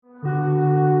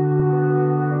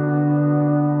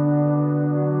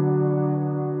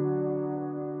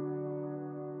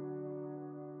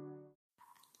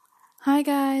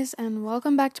guys, and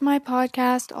welcome back to my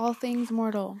podcast, All Things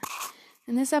Mortal.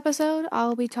 In this episode,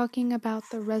 I'll be talking about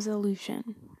the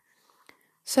resolution.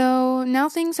 So, now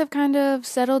things have kind of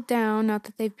settled down, now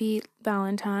that they've beat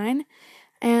Valentine,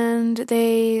 and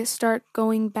they start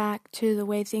going back to the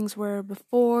way things were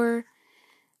before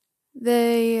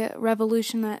the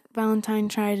revolution that Valentine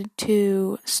tried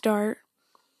to start.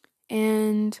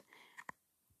 And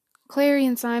Clary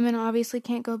and Simon obviously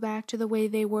can't go back to the way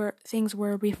things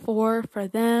were before for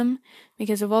them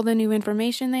because of all the new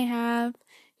information they have.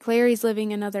 Clary's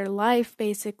living another life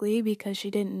basically because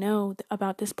she didn't know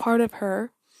about this part of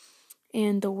her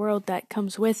and the world that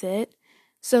comes with it.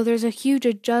 So there's a huge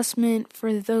adjustment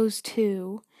for those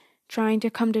two, trying to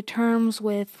come to terms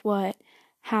with what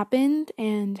happened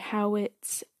and how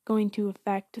it's going to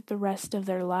affect the rest of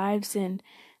their lives and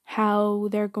how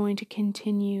they're going to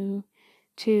continue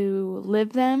to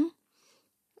live them.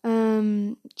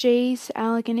 Jace,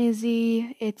 Alec, and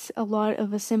Izzy, it's a lot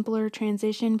of a simpler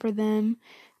transition for them.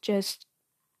 Just,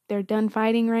 they're done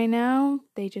fighting right now.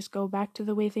 They just go back to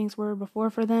the way things were before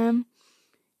for them.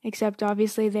 Except,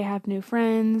 obviously, they have new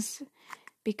friends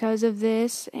because of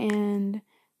this, and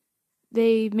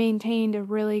they maintained a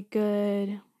really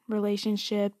good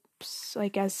relationships,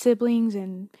 like as siblings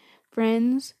and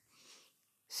friends.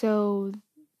 So,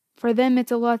 for them,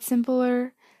 it's a lot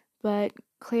simpler, but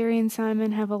Clary and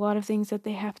Simon have a lot of things that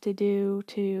they have to do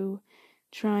to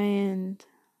try and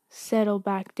settle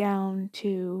back down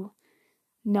to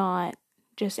not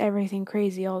just everything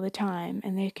crazy all the time,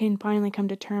 and they can finally come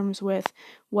to terms with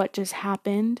what just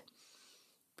happened.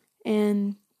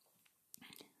 And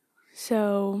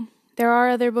so there are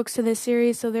other books to this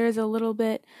series, so there's a little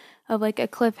bit of like a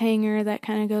cliffhanger that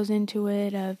kind of goes into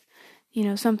it of,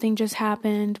 something just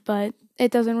happened, but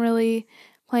it doesn't really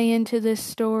play into this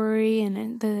story,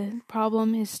 and the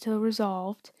problem is still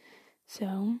resolved.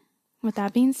 So, with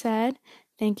that being said,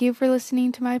 thank you for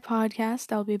listening to my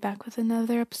podcast. I'll be back with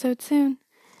another episode soon.